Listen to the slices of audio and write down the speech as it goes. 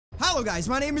Hello guys,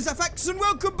 my name is FX and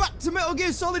welcome back to Metal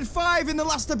Gear Solid 5. In the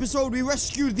last episode we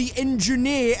rescued the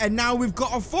engineer and now we've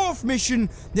got a fourth mission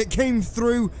that came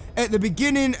through at the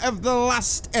beginning of the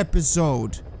last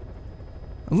episode.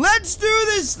 Let's do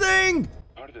this thing!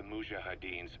 Part of the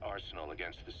Mujahideen's arsenal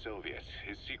against the Soviets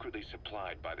is secretly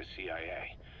supplied by the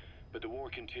CIA. But the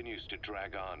war continues to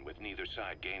drag on with neither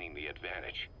side gaining the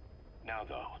advantage. Now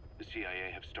though, the CIA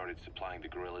have started supplying the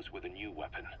guerrillas with a new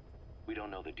weapon. We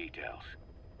don't know the details,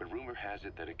 but rumor has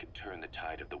it that it could turn the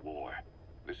tide of the war.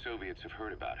 The Soviets have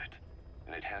heard about it,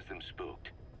 and it has them spooked.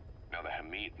 Now the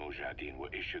Hamid Mujahideen were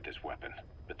issued this weapon,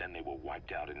 but then they were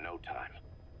wiped out in no time.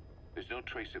 There's no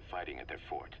trace of fighting at their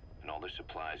fort, and all their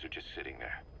supplies are just sitting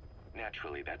there.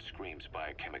 Naturally, that screams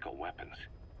biochemical weapons,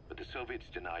 but the Soviets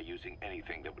deny using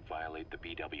anything that would violate the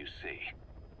BWC.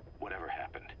 Whatever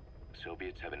happened, the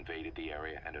Soviets have invaded the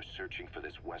area and are searching for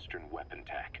this Western weapon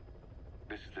tech.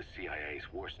 This is the CIA's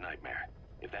worst nightmare.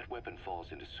 If that weapon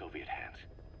falls into Soviet hands,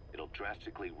 it'll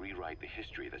drastically rewrite the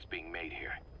history that's being made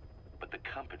here. But the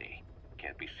company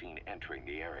can't be seen entering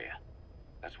the area.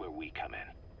 That's where we come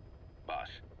in. Boss,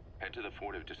 head to the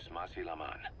fort of Desmasi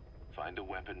Laman. Find the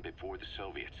weapon before the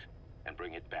Soviets, and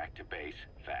bring it back to base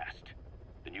fast.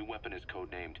 The new weapon is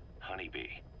codenamed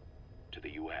Honeybee. To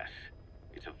the US,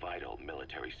 it's a vital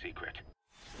military secret.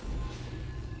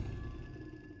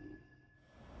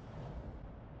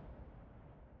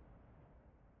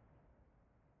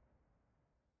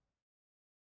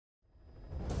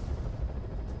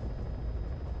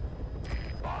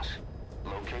 Boss,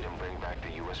 locate and bring back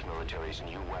the US military's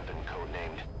new weapon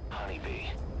codenamed Honeybee.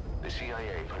 The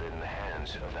CIA put it in the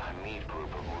hands of the Hamid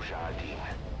group of Mujahideen,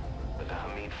 but the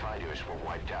Hamid fighters were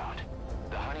wiped out.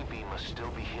 The Honeybee must still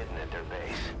be hidden at their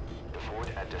base, the fort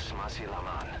at Desmasi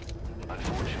Laman.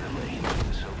 Unfortunately,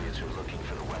 the Soviets are looking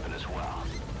for the weapon as well.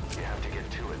 You have to get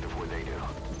to it before they do,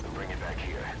 and bring it back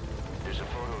here. There's a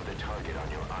photo of the target on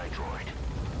your iDroid.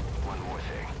 One more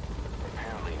thing.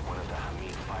 Apparently, one of the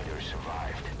Hamid fighters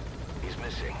survived. He's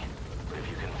missing, but if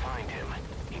you can find him,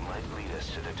 he might lead us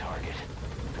to the target.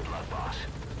 Good luck, boss.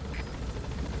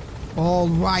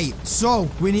 Alright, so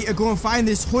we need to go and find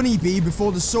this Honeybee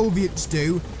before the Soviets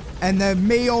do. And there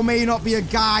may or may not be a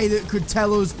guy that could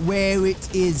tell us where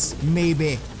it is,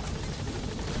 maybe.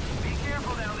 Be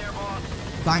careful down there, boss.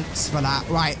 Thanks for that.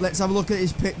 Right, let's have a look at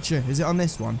his picture. Is it on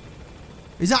this one?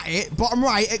 Is that it? Bottom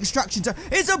right, extraction time.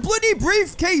 It's a bloody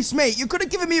briefcase, mate. You could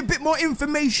have given me a bit more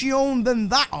information than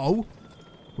that, oh.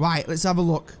 Right, let's have a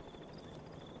look.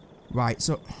 Right,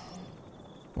 so...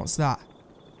 What's that?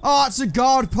 Oh, it's a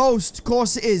guard post. Of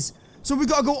course it is. So we've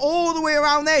got to go all the way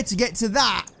around there to get to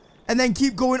that. And then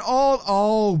keep going all...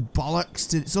 Oh,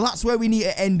 bollocks. So that's where we need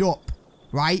to end up.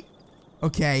 Right?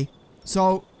 Okay.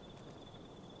 So...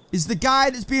 Is the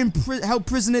guy that's being held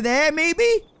prisoner there,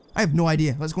 maybe? I have no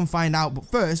idea. Let's go and find out. But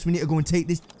first, we need to go and take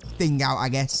this thing out, I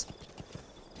guess.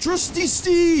 Trusty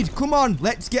steed. Come on.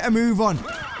 Let's get a move on.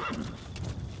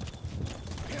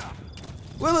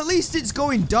 Well, at least it's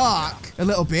going dark a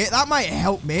little bit. That might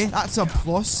help me. That's a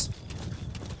plus.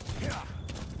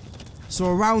 So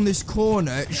around this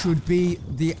corner should be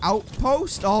the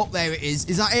outpost. Oh, there it is.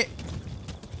 Is that it?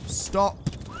 Stop.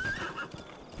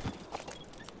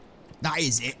 That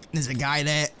is it. There's a guy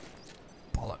there.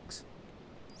 Bollocks.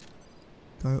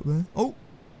 Guy up there. Oh.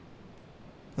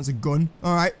 That's a gun.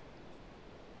 Alright.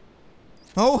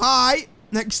 Oh, hi.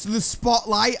 Next to the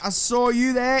spotlight. I saw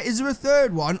you there. Is there a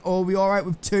third one? Or are we alright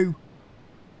with two?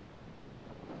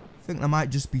 I think there might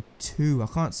just be two. I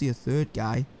can't see a third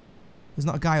guy. There's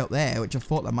not a guy up there, which I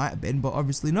thought there might have been, but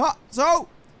obviously not. So,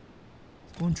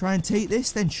 let's go and try and take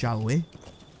this then, shall we?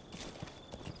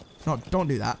 No, don't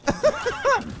do that.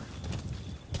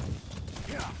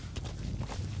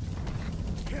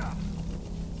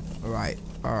 Alright,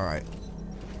 alright.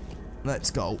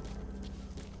 Let's go.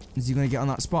 Is he going to get on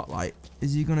that spotlight?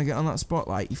 Is he going to get on that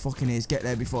spotlight? He fucking is. Get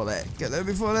there before there. Get there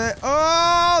before there.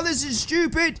 Oh, this is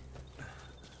stupid.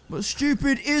 But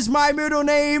stupid is my middle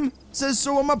name. It says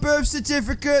so on my birth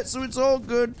certificate, so it's all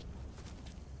good.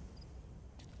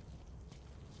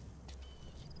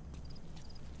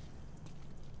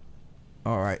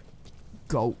 Alright.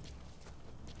 Go.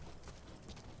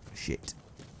 Shit.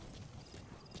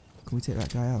 Can we take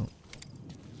that guy out?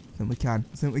 I think we can.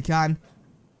 I think we can.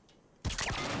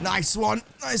 Nice one.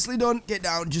 Nicely done. Get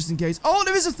down just in case. Oh,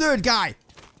 there is a third guy.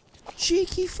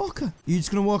 Cheeky fucker. You just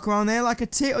gonna walk around there like a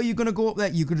tit, or you gonna go up there?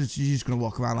 You're just gonna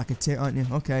walk around like a tit, aren't you?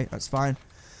 Okay, that's fine.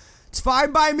 It's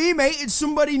fine by me, mate. It's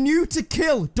somebody new to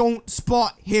kill. Don't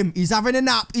spot him. He's having a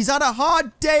nap. He's had a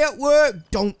hard day at work.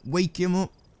 Don't wake him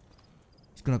up.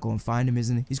 He's gonna go and find him,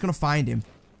 isn't he? He's gonna find him.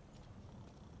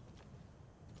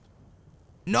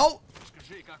 No.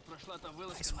 Скажи, как прошла та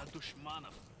вылазка на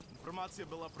душманов? Информация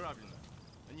была правильная.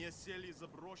 Они осели в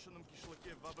заброшенном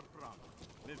кишлаке в Аберпрам.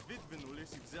 Мы выдвинулись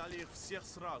и взяли их всех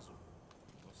сразу.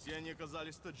 Но все они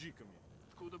оказались таджиками.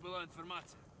 Откуда была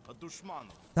информация? От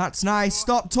душманов. That's nice.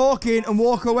 Stop talking and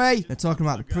walk away. They're talking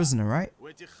about the prisoner, right? У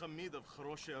этих хамидов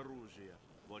хорошее оружие.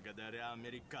 Благодаря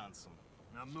американцам.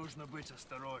 Нам нужно быть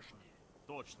осторожнее.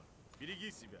 Точно. Береги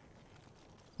себя.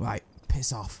 Right.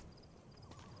 Piss off.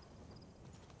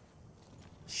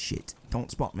 Shit.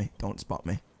 Don't spot me. Don't spot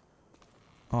me.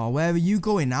 Oh, where are you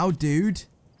going now, dude?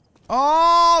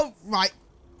 Oh, right.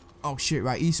 Oh, shit,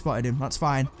 right. He spotted him. That's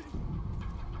fine.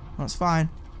 That's fine.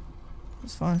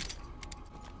 That's fine.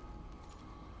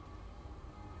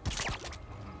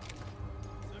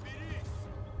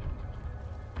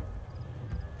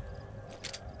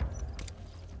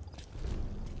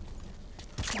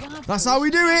 That's how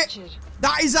we do it.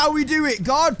 That is how we do it.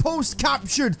 Guard post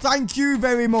captured. Thank you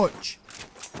very much.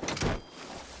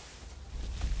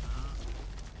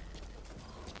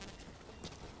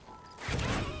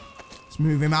 Let's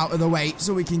move him out of the way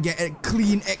so we can get a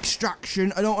clean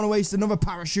extraction. I don't want to waste another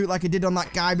parachute like I did on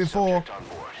that guy before. On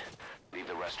board. Leave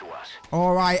the rest to us.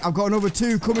 Alright, I've got another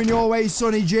 2 coming your way,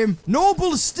 Sonny Jim.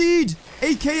 Noble Steed,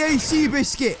 aka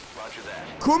Seabiscuit. Roger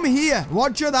that. Come here.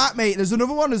 Roger that, mate. There's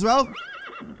another one as well.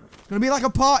 Gonna be like a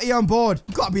party on board.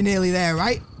 Gotta be nearly there,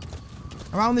 right?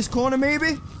 Around this corner,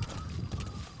 maybe?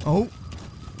 Oh.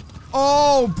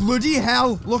 Oh, bloody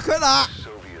hell. Look at that.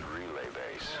 Soviet relay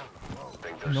base.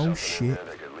 Think there's No something in shit. there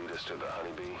that could lead us to the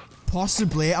honeybee?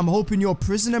 Possibly. I'm hoping your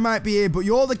prisoner might be here, but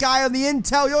you're the guy on the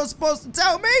intel. You're supposed to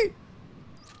tell me.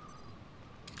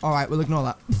 Alright, we'll ignore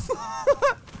that.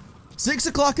 6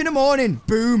 o'clock in the morning.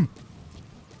 Boom.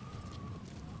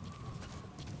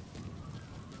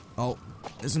 Oh,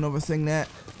 there's another thing there.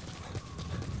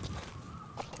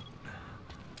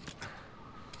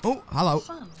 Oh, hello.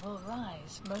 Sun will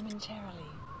rise momentarily.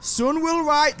 Sun will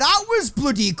rise. That was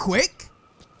bloody quick.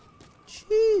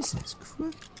 Jesus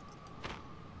Christ.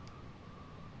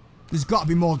 There's got to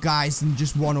be more guys than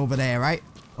just one over there, right?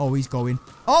 Oh, he's going.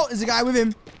 Oh, there's a guy with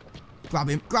him. Grab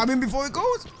him. Grab him before he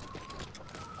goes.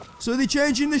 So are they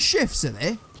changing the shifts, are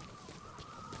they?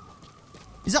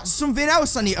 Is that something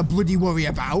else I need to bloody worry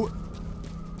about?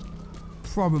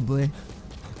 Probably.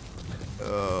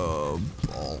 Oh,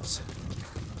 balls.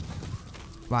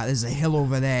 Right, there's a hill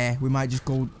over there. We might just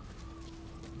go...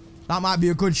 That might be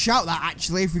a good shout, that,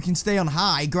 actually, if we can stay on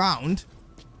high ground.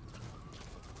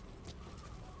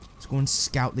 Let's go and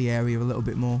scout the area a little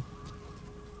bit more.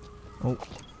 Oh.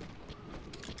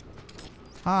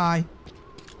 Hi.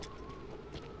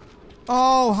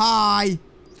 Oh, hi.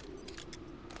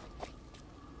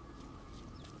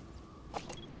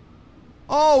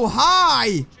 Oh, hi.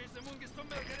 Is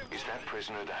that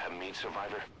prisoner the Hamid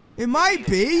survivor? It might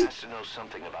He be. has to know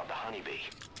something about the honeybee.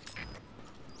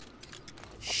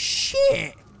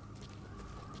 Shit.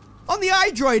 On the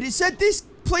iDroid, it said this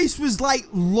place was like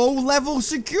low-level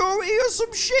security or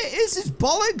some shit. This is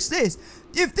bollocks, this.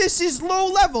 If this is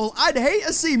low-level, I'd hate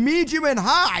to see medium and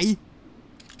high.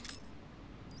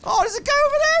 Oh, there's a guy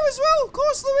over there as well. Of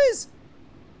course there is.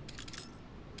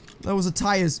 Those are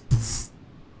tires.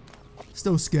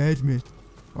 Still scared me.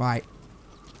 Right.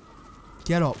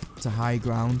 Get up to high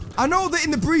ground. I know that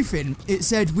in the briefing, it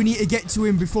said we need to get to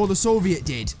him before the Soviet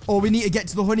did. Or we need to get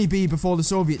to the honeybee before the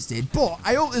Soviets did. But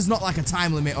I hope there's not like a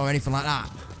time limit or anything like that.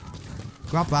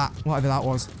 Grab that. Whatever that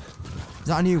was. Is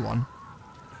that a new one?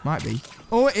 Might be.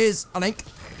 Oh, it is, I think.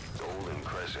 Golden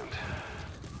Crescent.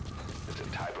 It's a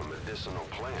type of medicinal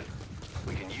plant.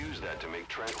 We can use that to make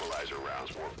tranquilizer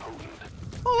rounds more potent.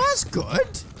 Oh, that's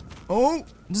good. Oh,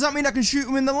 does that mean I can shoot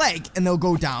them in the leg and they'll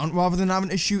go down rather than having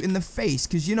to shoot in the face?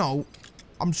 Because, you know,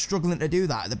 I'm struggling to do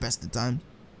that at the best of times.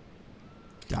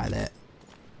 Die there.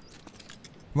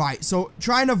 Right, so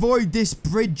try and avoid this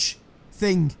bridge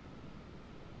thing.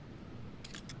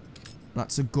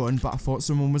 That's a gun, but I thought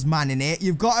someone was manning it.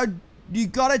 You gotta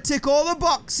tick all the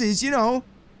boxes, you know.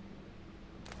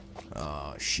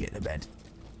 Oh, shit, the bed.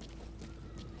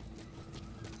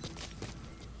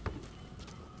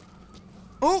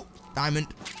 Oh, diamond.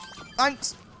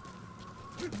 Thanks.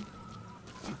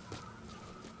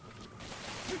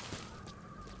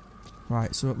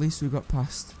 Right, so at least we got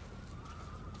past.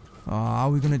 Oh, how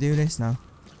are we gonna do this now?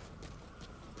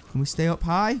 Can we stay up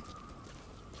high?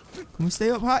 Can we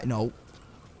stay up high? No.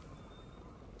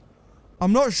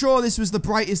 I'm not sure this was the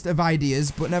brightest of ideas,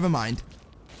 but never mind.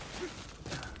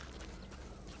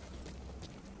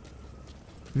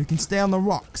 If we can stay on the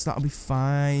rocks, that'll be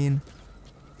fine.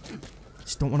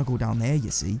 Just don't want to go down there, you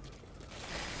see.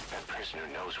 That prisoner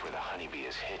knows where the honeybee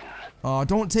is hidden. Oh,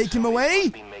 don't take him So we away.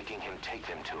 must be making him take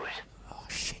them to it. Oh,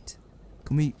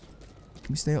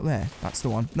 Can we stay up there? That's the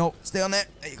one. No, stay on there.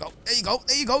 There you go. There you go.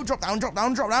 There you go. Drop down, drop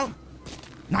down, drop down.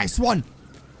 Nice one.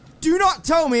 Do not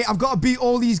tell me I've got to beat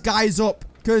all these guys up,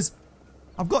 because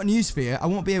I've got news for you. I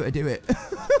won't be able to do it.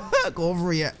 Go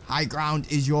over here. High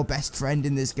ground is your best friend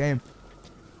in this game.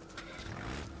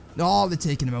 Oh, they're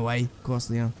taking him away. Of course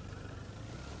they are.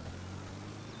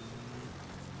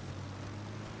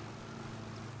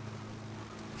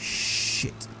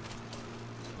 Shit.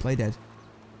 Play dead.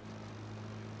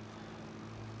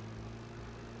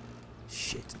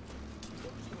 Shit.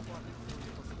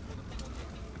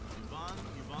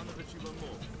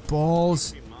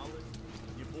 Balls.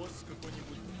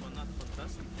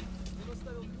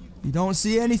 You don't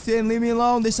see anything. Leave me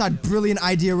alone. This had brilliant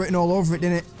idea written all over it,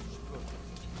 didn't it?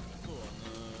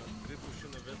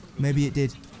 Maybe it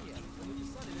did.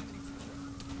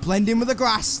 Blend in with the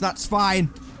grass. That's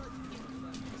fine.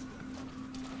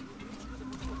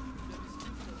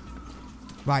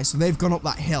 Right, so they've gone up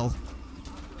that hill,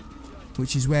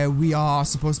 which is where we are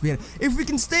supposed to be. If we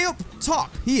can stay up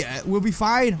top here, we'll be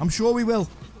fine. I'm sure we will.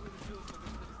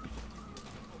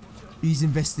 He's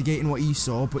investigating what he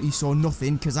saw, but he saw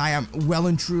nothing because I am well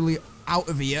and truly out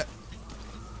of here.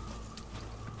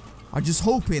 I'm just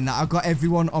hoping that I've got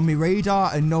everyone on my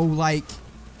radar and know, like,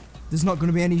 there's not going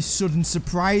to be any sudden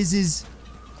surprises.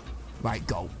 Right,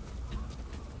 go.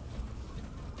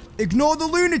 Ignore the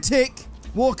lunatic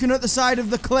walking at the side of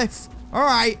the cliff.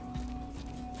 Alright.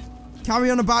 Carry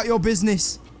on about your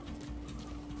business.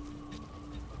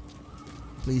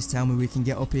 Please tell me we can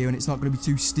get up here and it's not going to be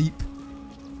too steep.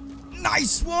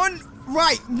 Nice one.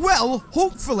 Right, well,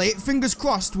 hopefully, fingers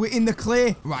crossed, we're in the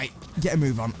clear. Right, get a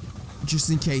move on.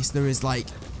 Just in case there is, like,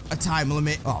 a time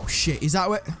limit. Oh, shit, is that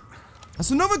what?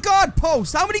 That's another guard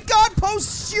post. How many guard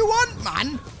posts do you want,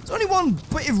 man? It's only one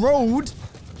bit of road.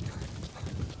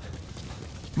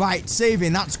 Right,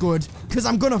 saving, that's good. Because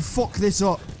I'm going to fuck this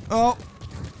up. Oh.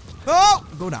 Oh!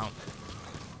 Go down.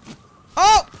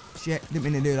 Oh! Shit, didn't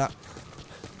mean to do that.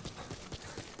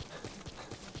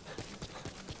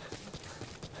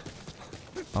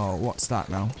 Oh, what's that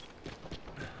now?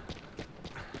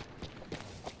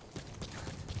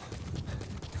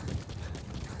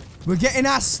 We're getting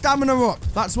our stamina up.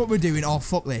 That's what we're doing. Oh,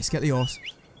 fuck this. Get the horse.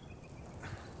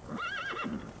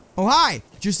 Oh, hi.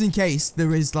 Just in case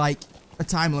there is, like, a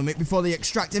time limit before they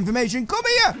extract information. Come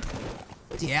here.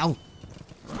 Bloody hell.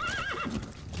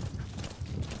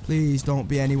 Please don't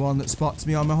be anyone that spots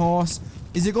me on my horse.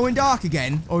 Is it going dark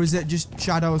again? Or is it just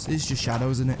shadows? It's just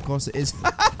shadows, isn't it? Of course it is.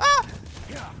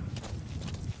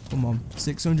 Come on.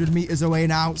 600 meters away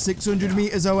now. 600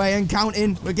 meters away and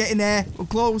counting. We're getting there. We're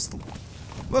close.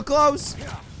 We're close.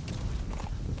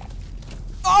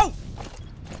 Oh!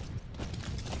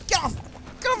 Get off!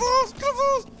 Get off the horse! Get off the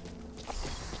horse!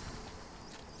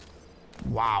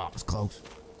 Wow, that was close.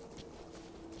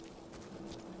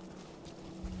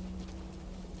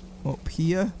 Up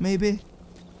here, maybe?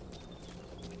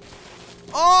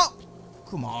 Oh!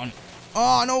 Come on.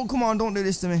 Oh, no, come on. Don't do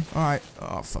this to me. Alright.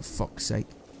 Oh, for fuck's sake.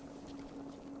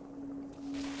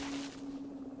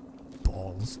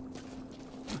 Balls.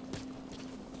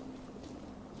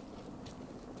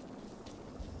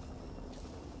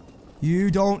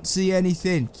 You don't see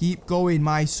anything. Keep going,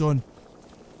 my son.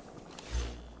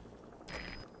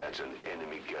 That's an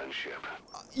enemy gunship.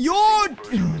 You're...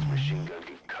 This machine gun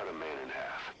can cut a man in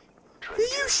half. Tread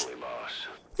carefully, boss.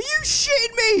 Are you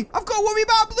shitting me? I've got to worry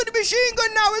about a bloody machine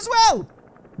gun now as well.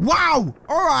 Wow.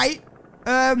 All right.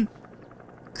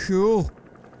 Cool.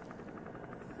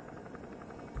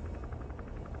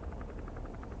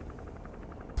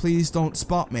 Please don't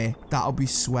spot me. That'll be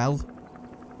swell.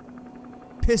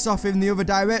 Piss off in the other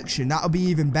direction. That'll be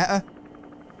even better.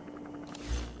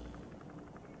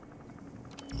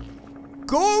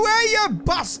 Go away, you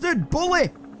bastard bully.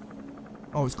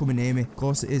 Oh, it's coming near me. Of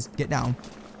course it is. Get down.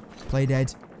 Play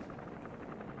dead.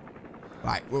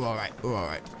 Right, we're alright. We're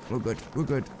alright. We're good. We're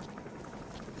good.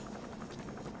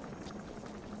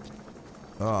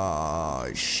 Oh,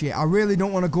 shit. I really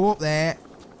don't want to go up there.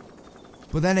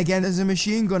 But then again, there's a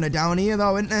machine gunner down here,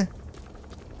 though, isn't there?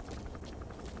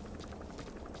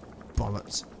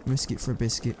 Bollocks. Risk it for a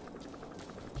biscuit.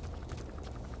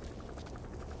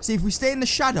 See, if we stay in the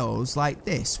shadows like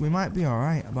this, we might be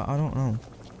alright, but I don't know.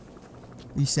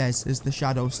 He says as the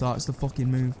shadow starts to fucking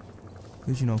move.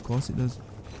 Because, you know, of course it does.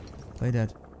 Play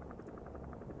dead.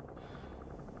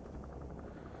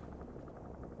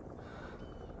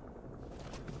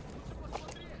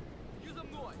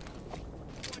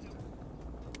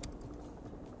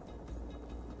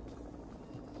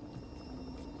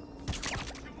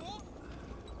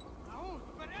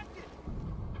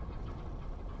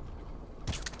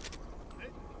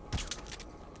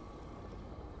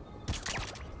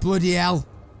 Bloody hell.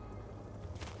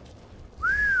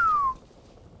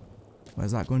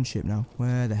 Where's that gunship now?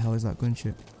 Where the hell is that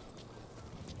gunship?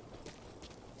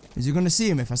 Is he going to see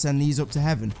him if I send these up to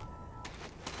heaven?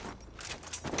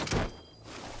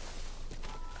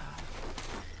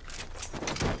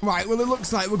 Right, well, it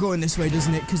looks like we're going this way,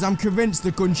 doesn't it? Because I'm convinced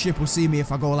the gunship will see me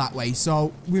if I go that way.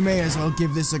 So we may as well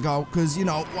give this a go, because, you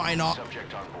know, why not?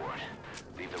 Subject on board.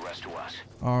 Leave the rest to us.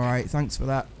 Alright, thanks for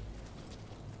that.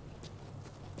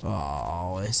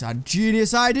 Oh, this had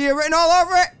genius idea written all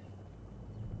over it.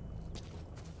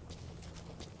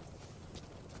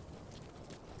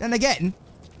 Then again,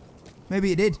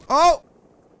 maybe it did. Oh!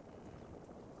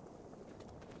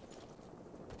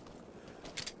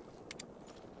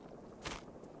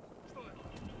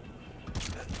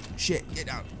 Shit, get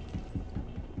down.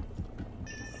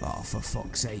 Oh, for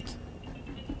fuck's sake.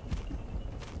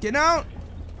 Get down!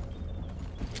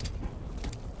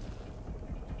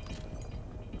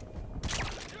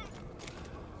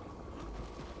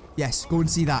 Yes, go and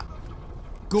see that.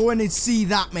 Go in and see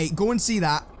that, mate. Go and see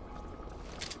that.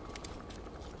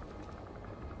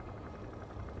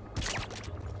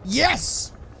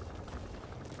 Yes!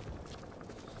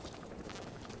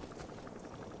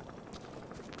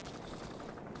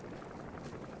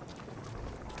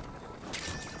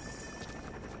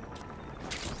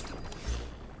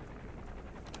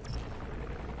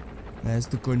 There's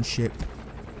the gunship.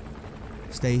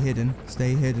 Stay hidden.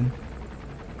 Stay hidden.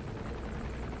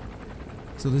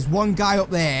 So there's one guy up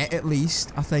there, at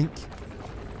least, I think.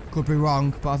 Could be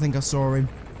wrong, but I think I saw him.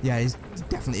 Yeah, he's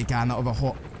definitely a guy in that other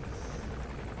hut.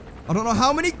 I don't know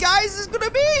how many guys there's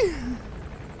gonna be.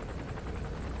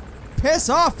 Piss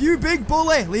off, you big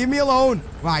bully. Leave me alone.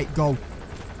 Right, go.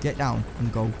 Get down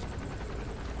and go.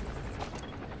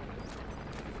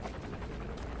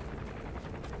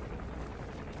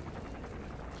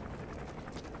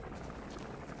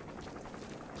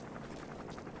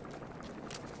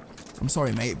 I'm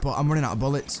sorry, mate, but I'm running out of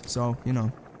bullets, so, you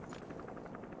know.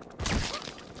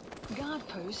 Guard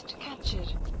post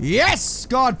captured. Yes!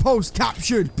 Guard post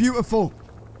captured. Beautiful.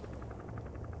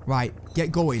 Right,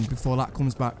 get going before that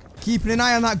comes back. Keeping an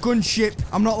eye on that gunship.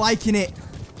 I'm not liking it.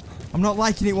 I'm not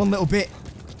liking it one little bit.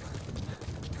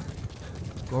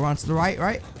 Go around to the right,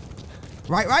 right?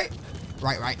 Right, right?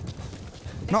 Right, right.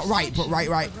 Not right, but right,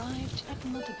 right. Arrived at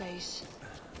mother base.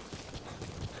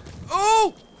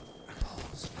 Oh!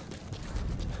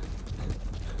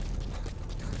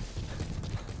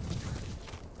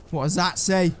 What does that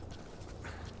say?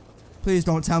 Please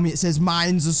don't tell me it says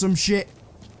mines or some shit.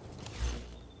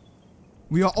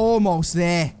 We are almost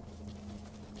there.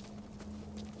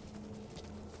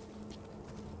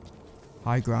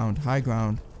 High ground, high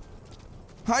ground.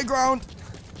 High ground!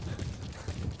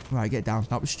 Right, get down.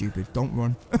 That was stupid. Don't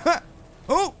run.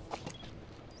 Oh!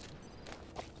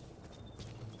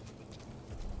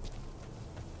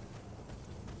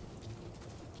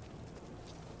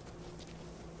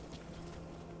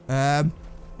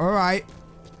 Alright.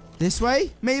 This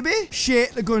way, maybe?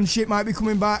 Shit, the gunship might be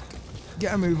coming back.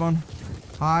 Get a move on.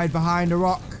 Hide behind a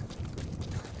rock.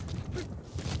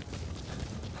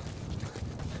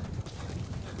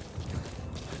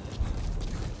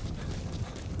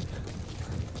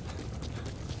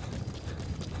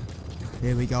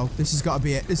 Here we go. This has got to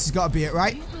be it. This has got to be it,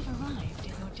 right? You have arrived at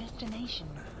your destination.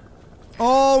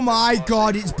 Oh my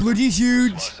god, it's bloody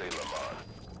huge.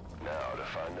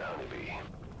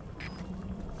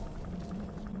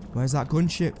 Where's that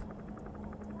gunship?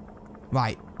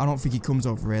 Right, I don't think he comes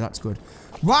over here. That's good.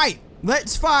 Right,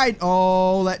 let's find...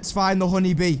 Oh, let's find the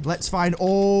honeybee. Let's find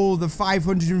all the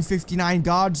 559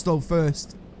 guards, though,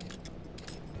 first.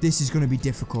 This is going to be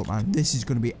difficult, man. This is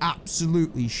going to be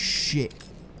absolutely shit.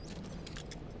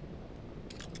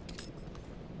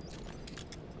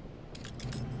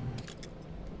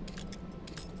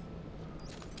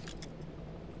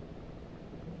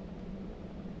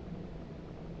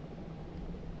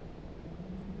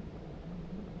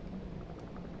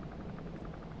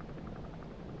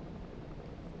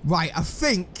 Right, I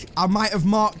think I might have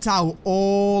marked out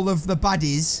all of the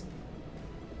baddies.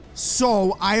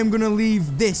 So, I am going to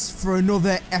leave this for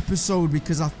another episode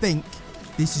because I think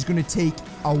this is going to take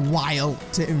a while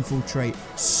to infiltrate.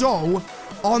 So,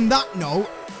 on that note,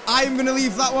 I am going to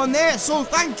leave that one there. So,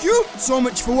 thank you so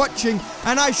much for watching,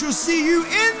 and I shall see you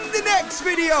in the next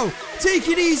video. Take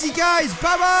it easy, guys.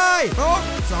 Bye-bye.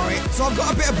 Oh, sorry. So, I've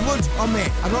got a bit of blood on me.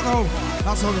 I don't know.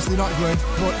 That's obviously not good,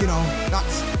 but, you know,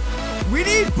 that's... We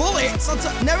need bullets.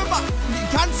 Never mind.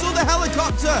 Cancel the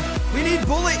helicopter. We need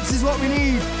bullets is what we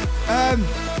need.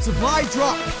 Supply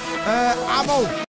drop. Ammo.